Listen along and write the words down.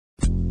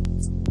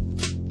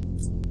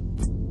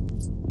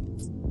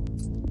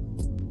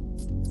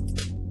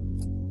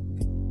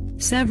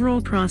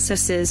several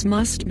processes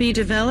must be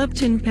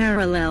developed in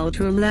parallel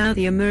to allow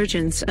the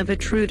emergence of a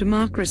true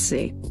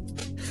democracy.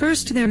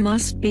 First, there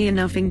must be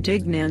enough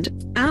indignant,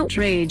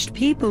 outraged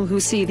people who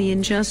see the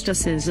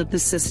injustices of the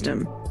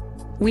system.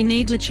 We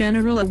need a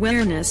general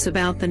awareness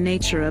about the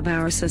nature of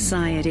our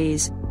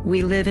societies.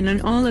 We live in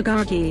an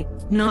oligarchy,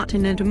 not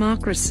in a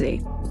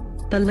democracy.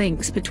 The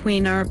links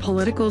between our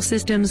political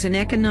systems and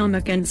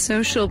economic and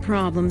social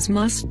problems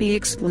must be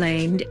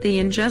explained, the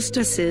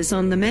injustices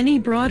on the many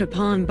brought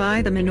upon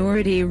by the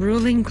minority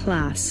ruling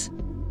class.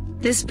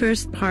 This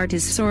first part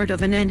is sort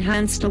of an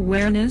enhanced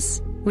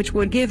awareness, which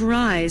would give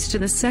rise to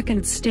the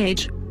second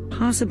stage,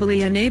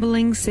 possibly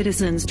enabling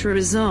citizens to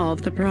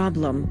resolve the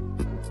problem.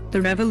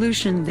 The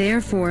revolution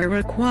therefore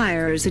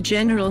requires a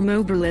general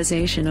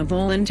mobilization of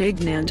all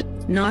indignant,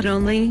 not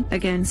only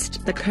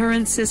against the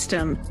current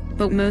system,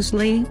 but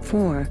mostly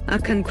for a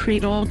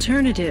concrete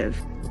alternative.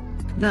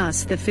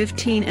 Thus the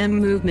 15M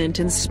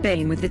movement in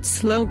Spain with its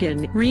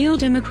slogan, Real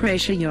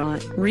Democracia,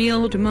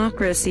 Real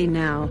Democracy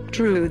Now,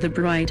 drew the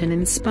bright and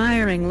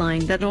inspiring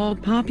line that all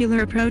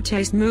popular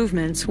protest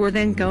movements were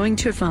then going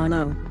to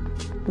follow.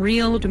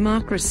 Real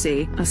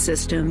democracy, a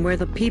system where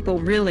the people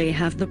really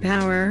have the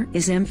power,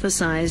 is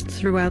emphasized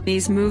throughout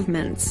these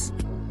movements.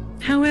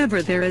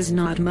 However, there is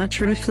not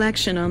much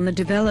reflection on the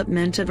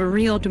development of a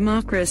real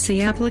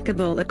democracy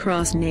applicable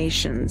across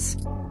nations.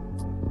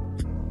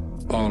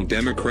 All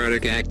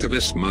democratic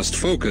activists must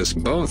focus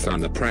both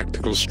on the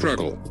practical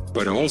struggle,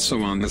 but also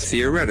on the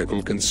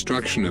theoretical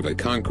construction of a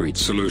concrete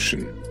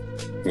solution.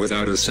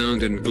 Without a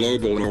sound and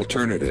global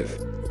alternative,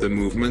 the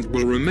movement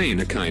will remain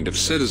a kind of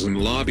citizen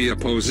lobby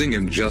opposing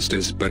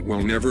injustice but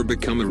will never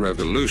become a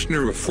revolution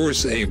or a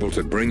force able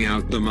to bring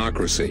out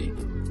democracy.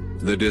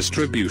 The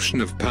distribution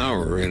of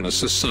power in a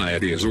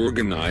society is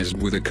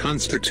organized with a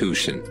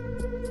constitution.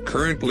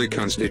 Currently,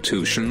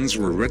 constitutions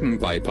were written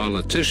by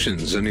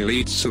politicians and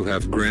elites who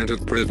have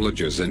granted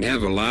privileges and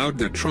have allowed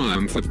the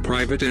triumph of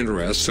private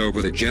interests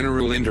over the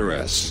general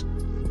interests.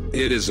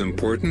 It is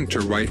important to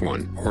write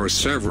one or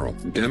several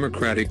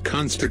democratic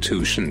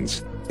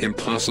constitutions,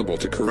 impossible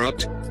to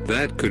corrupt,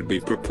 that could be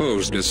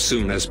proposed as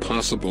soon as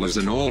possible as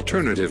an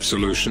alternative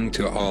solution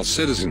to all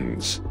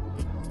citizens.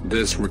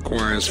 This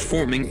requires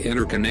forming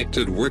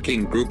interconnected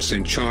working groups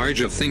in charge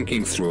of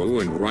thinking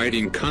through and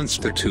writing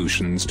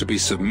constitutions to be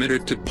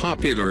submitted to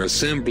popular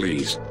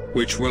assemblies,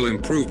 which will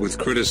improve with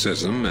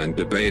criticism and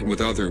debate with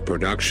other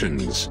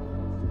productions.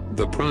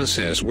 The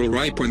process will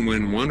ripen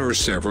when one or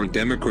several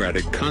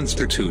democratic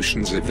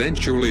constitutions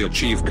eventually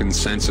achieve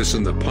consensus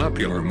in the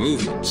popular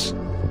movements.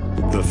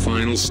 The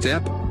final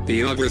step,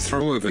 the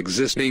overthrow of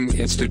existing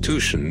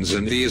institutions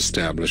and the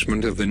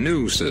establishment of the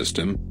new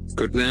system,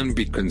 could then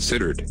be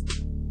considered.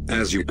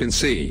 As you can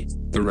see,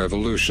 the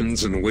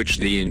revolutions in which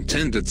the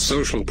intended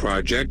social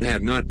project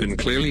had not been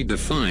clearly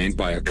defined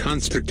by a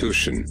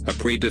constitution, a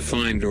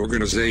predefined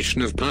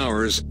organization of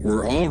powers,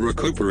 were all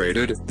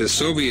recuperated, the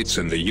Soviets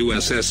and the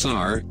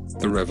USSR,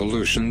 the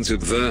revolutions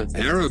of the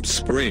Arab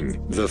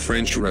Spring, the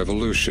French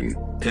Revolution,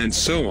 and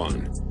so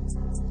on.